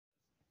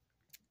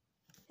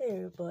Hey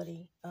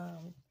everybody,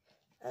 I'm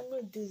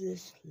gonna do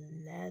this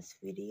last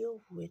video,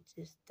 which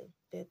is the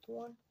fifth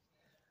one,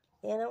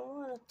 and I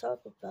want to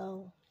talk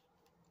about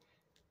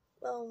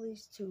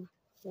these two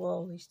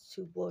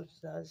books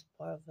that is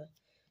part of a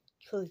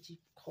trilogy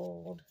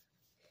called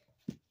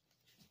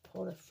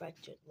A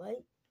Fractured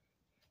Light,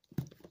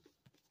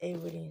 A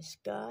Radiant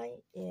Sky,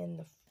 and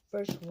the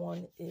first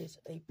one is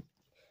A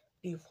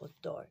Beautiful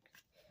Dark.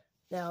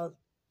 Now,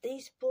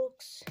 these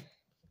books,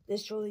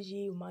 this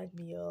trilogy reminds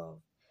me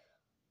of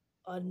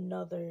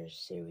another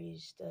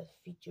series that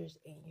features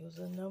angels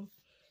in them.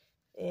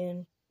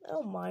 And I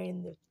don't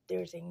mind if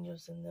there's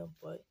angels in them,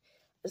 but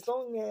as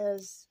long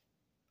as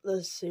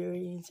the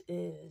series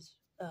is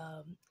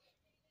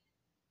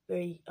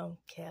very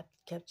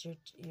captured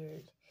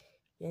your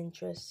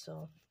interest,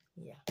 so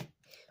yeah.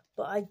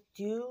 But I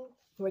do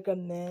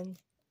recommend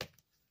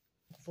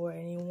for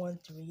anyone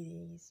to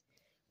read these.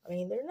 I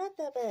mean, they're not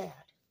that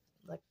bad.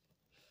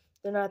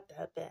 They're not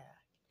that bad.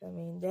 I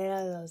mean, they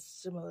have a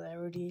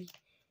similarity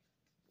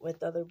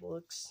with other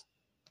books.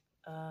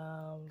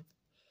 The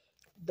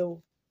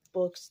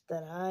books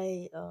that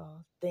I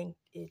think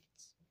it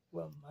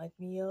reminds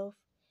me of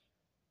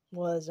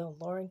was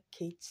Lauren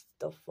Kate's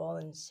The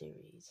Fallen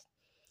series,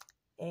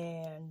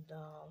 and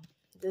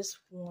this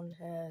one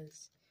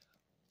has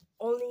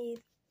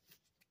only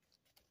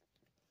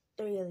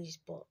 3 of these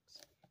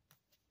books,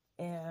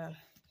 and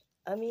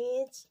I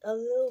mean it's a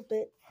little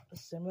bit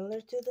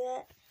similar to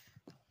that,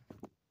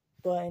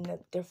 but in a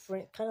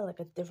different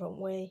different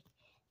way,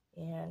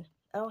 and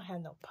I don't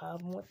have no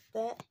problem with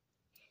that.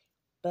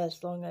 But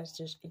as long as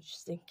there's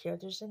interesting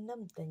characters in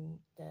them, then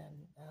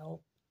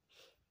I'll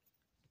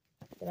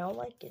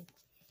like it.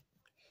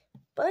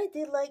 But I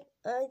did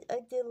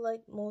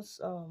like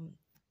most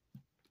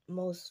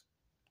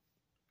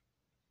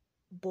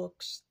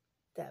books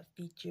that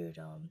featured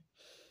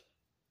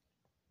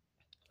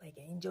like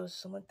angels,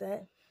 something like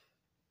that.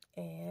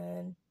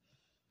 And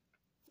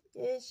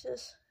it's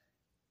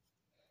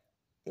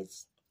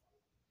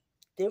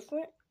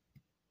different,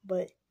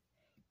 but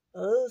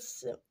a little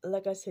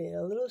like I said,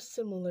 a little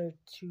similar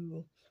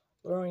to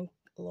Lauren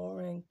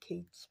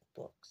Kate's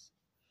books.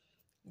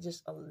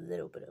 Just a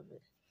little bit of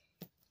it.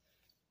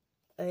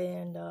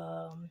 And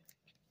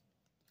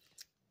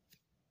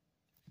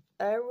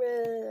I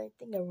read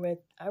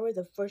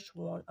the first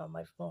one on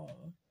my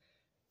phone,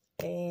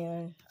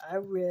 and I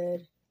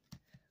read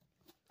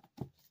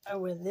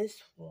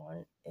this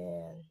one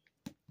and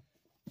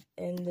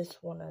this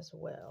one as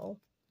well.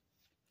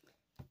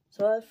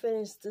 So I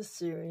finished this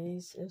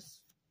series,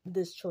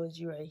 this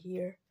trilogy right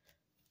here,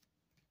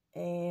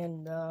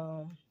 and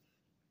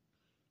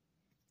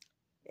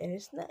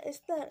it's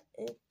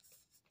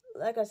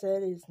like I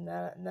said, it's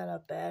not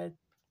a bad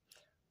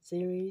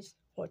series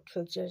or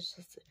trilogy,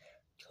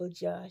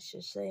 I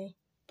should say,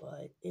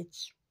 but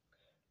it's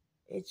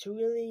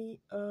really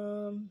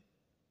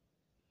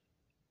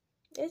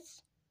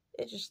it's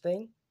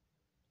interesting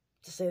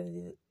to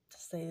say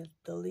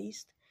the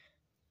least.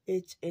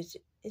 It's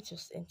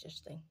just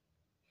interesting.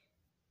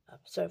 I'm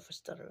sorry for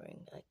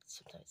stuttering. Like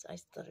sometimes I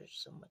stutter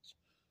so much.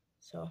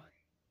 So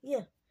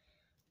yeah.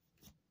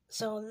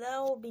 So that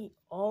will be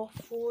all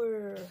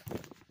for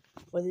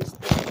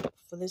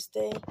this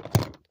day,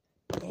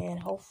 and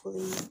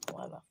hopefully,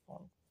 why my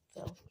phone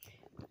fell,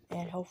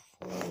 and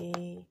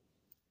hopefully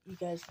you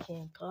guys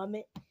can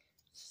comment,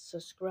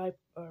 subscribe,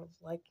 or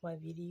like my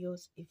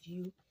videos. If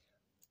you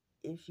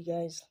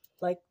guys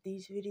like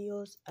these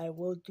videos, I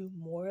will do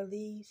more of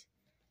these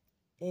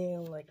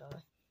in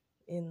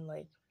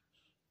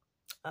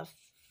a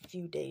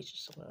few days or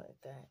something like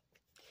that.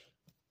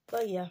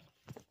 But yeah,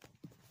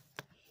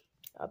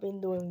 I'll be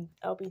doing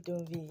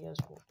videos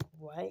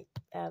right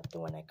after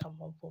when I come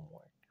home from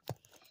work.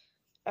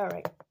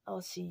 Alright,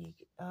 I'll see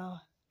you.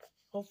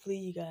 Hopefully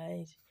you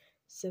guys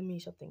send me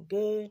something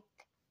good,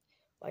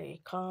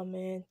 like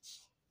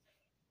comments,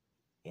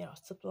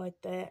 something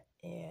like that,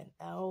 and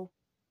I'll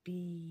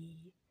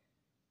be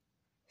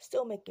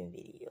still making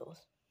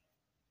videos.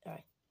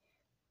 Alright,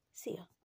 see ya.